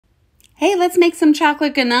Hey, let's make some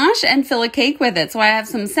chocolate ganache and fill a cake with it. So I have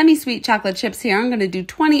some semi-sweet chocolate chips here. I'm going to do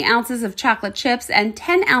 20 ounces of chocolate chips and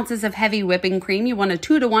 10 ounces of heavy whipping cream. You want a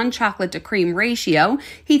 2-to-1 chocolate to cream ratio.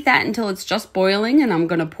 Heat that until it's just boiling, and I'm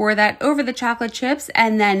going to pour that over the chocolate chips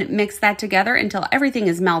and then mix that together until everything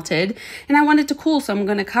is melted. And I want it to cool, so I'm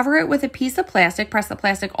going to cover it with a piece of plastic, press the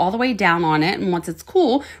plastic all the way down on it, and once it's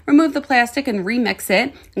cool, remove the plastic and remix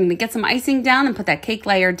it. I'm going to get some icing down and put that cake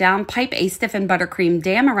layer down, pipe a stiffened buttercream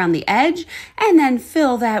dam around the edge, and then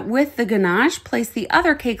fill that with the ganache, place the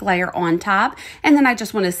other cake layer on top, and then I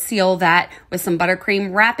just want to seal that with some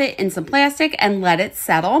buttercream, wrap it in some plastic, and let it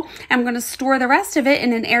settle. I'm going to store the rest of it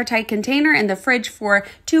in an airtight container in the fridge for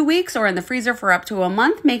 2 weeks or in the freezer for up to a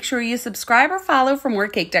month. Make sure you subscribe or follow for more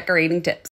cake decorating tips.